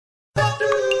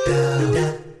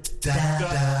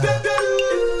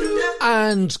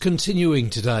And continuing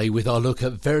today with our look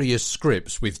at various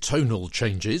scripts with tonal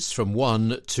changes from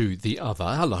one to the other.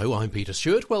 Hello, I'm Peter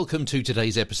Stewart. Welcome to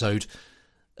today's episode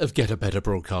of Get a Better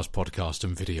Broadcast Podcast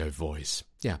and Video Voice.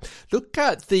 Yeah, look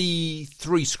at the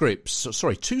two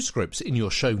scripts in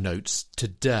your show notes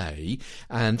today.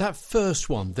 And that first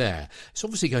one there, it's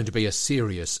obviously going to be a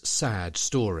serious, sad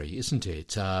story, isn't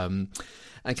it?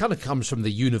 And kind of comes from the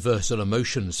Universal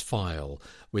Emotions file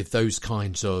with those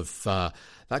kinds of,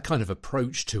 that kind of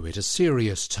approach to it, a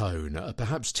serious tone,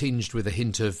 perhaps tinged with a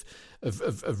hint of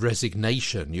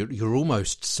resignation. You're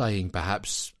almost saying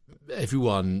perhaps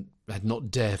everyone had not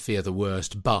dare fear the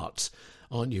worst, but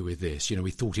aren't you with this? You know,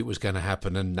 we thought it was going to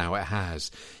happen and now it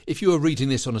has. If you were reading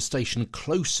this on a station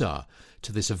closer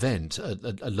to this event,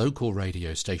 a local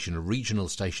radio station, a regional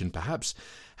station, perhaps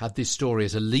had this story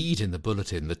as a lead in the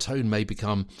bulletin, the tone may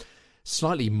become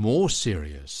slightly more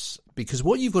serious, because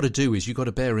what you've got to do is you've got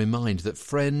to bear in mind that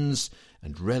friends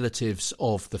and relatives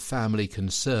of the family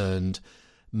concerned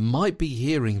might be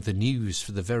hearing the news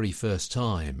for the very first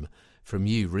time from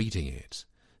you reading it.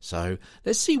 So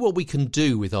let's see what we can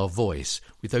do with our voice,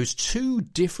 with those two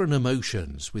different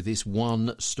emotions, with this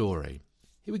one story.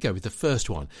 Here we go with the first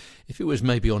one. If it was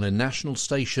maybe on a national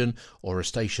station or a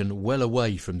station well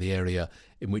away from the area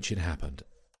in which it happened.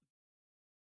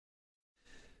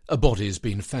 A body has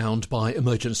been found by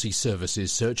emergency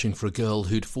services searching for a girl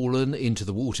who'd fallen into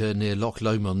the water near Loch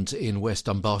Lomond in West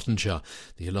Dunbartonshire.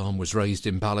 The alarm was raised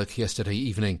in Balloch yesterday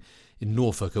evening. In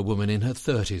Norfolk, a woman in her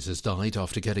 30s has died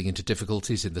after getting into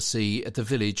difficulties in the sea at the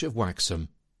village of Waxham.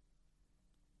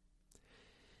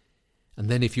 And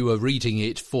then if you were reading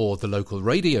it for the local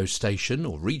radio station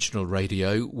or regional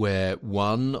radio where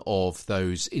one of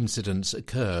those incidents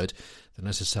occurred, then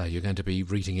as I say, you're going to be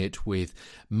reading it with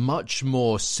much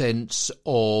more sense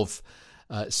of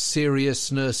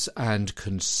seriousness and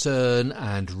concern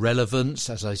and relevance,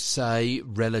 as I say,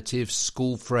 relatives,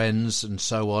 school friends and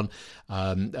so on,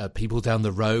 people down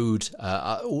the road.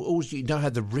 You know how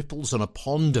the ripples on a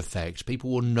pond effect, people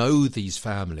will know these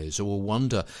families or will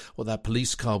wonder what that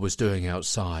police car was doing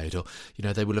outside, or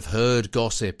they will have heard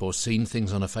gossip or seen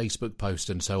things on a Facebook post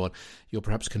and so on. You're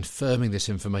perhaps confirming this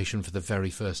information for the very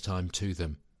first time to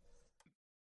them.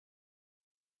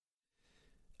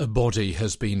 A body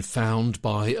has been found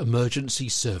by emergency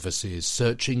services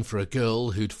searching for a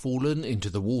girl who'd fallen into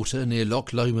the water near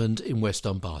Loch Lomond in West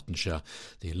Dunbartonshire.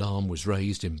 The alarm was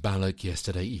raised in Balloch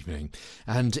yesterday evening.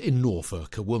 And in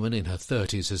Norfolk, a woman in her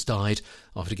 30s has died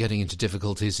after getting into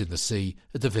difficulties in the sea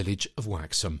at the village of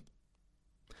Waxham.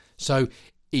 So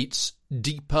it's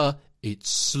deeper, it's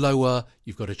slower,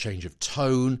 you've got a change of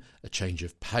tone, a change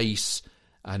of pace,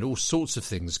 and all sorts of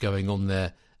things going on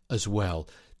there as well,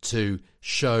 to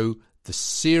show the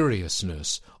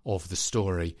seriousness of the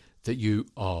story that you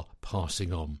are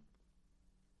passing on.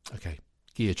 Okay,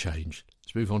 gear change.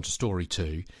 Let's move on to story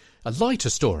 2. A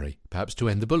lighter story, perhaps to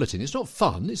end the bulletin. It's not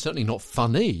fun, it's certainly not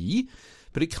funny,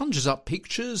 but it conjures up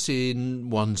pictures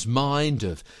in one's mind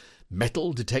of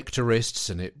metal detectorists,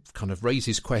 and it kind of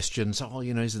raises questions.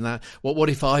 Isn't that what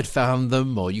if I'd found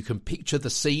them? Or you can picture the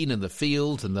scene and the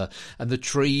field and the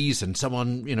trees and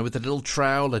someone with a little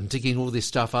trowel and digging all this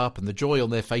stuff up and the joy on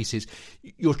their faces.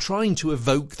 You're trying to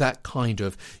evoke that kind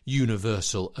of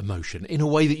universal emotion in a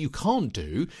way that you can't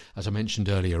do, as I mentioned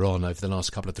earlier on over the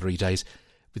last couple of 3 days,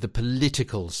 with a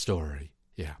political story.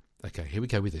 Yeah, okay, here we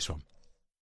go with this one.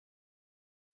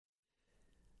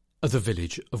 At the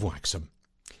village of Waxham.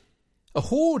 A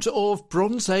hoard of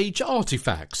Bronze Age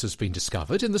artefacts has been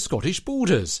discovered in the Scottish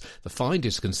borders. The find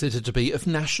is considered to be of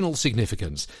national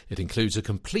significance. It includes a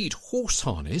complete horse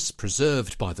harness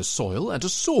preserved by the soil and a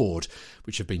sword,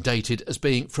 which have been dated as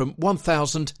being from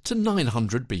 1000 to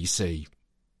 900 BC.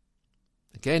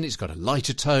 Again, it's got a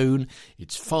lighter tone,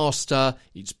 it's faster,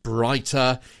 it's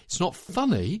brighter. It's not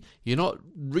funny, you're not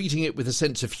reading it with a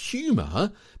sense of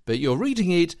humour, but you're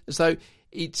reading it as though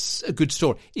it's a good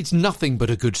story. It's nothing but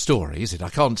a good story, is it? I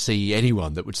can't see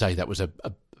anyone that would say that was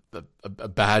a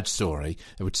bad story.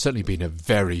 There would certainly be a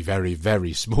very, very,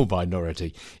 very small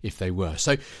minority if they were.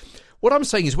 So what I'm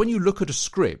saying is when you look at a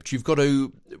script, you've got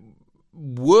to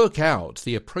work out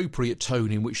the appropriate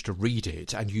tone in which to read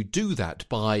it. And you do that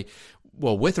by,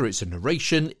 whether it's a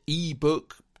narration,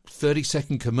 ebook,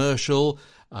 30-second commercial,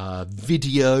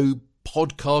 video,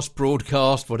 podcast,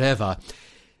 broadcast, whatever.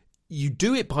 You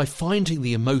do it by finding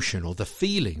the emotion or the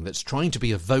feeling that's trying to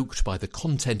be evoked by the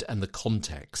content and the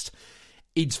context.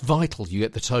 It's vital you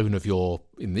get the tone of your,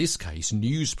 in this case,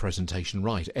 news presentation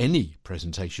right, any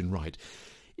presentation right.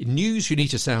 In news, you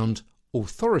need to sound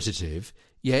authoritative,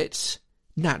 yet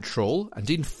natural and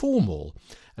informal.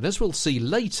 And as we'll see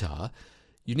later,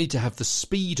 you need to have the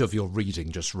speed of your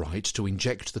reading just right to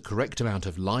inject the correct amount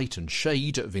of light and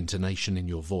shade of intonation in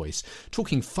your voice.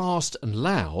 Talking fast and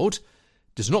loud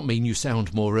does not mean you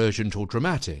sound more urgent or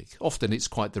dramatic. Often it's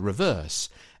quite the reverse.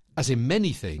 As in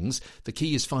many things, the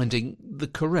key is finding the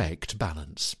correct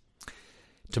balance.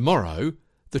 Tomorrow,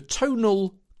 the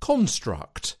tonal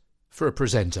construct for a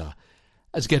presenter,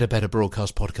 as Get a Better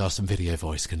Broadcast podcast and video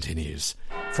voice continues.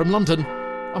 From London,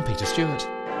 I'm Peter Stewart.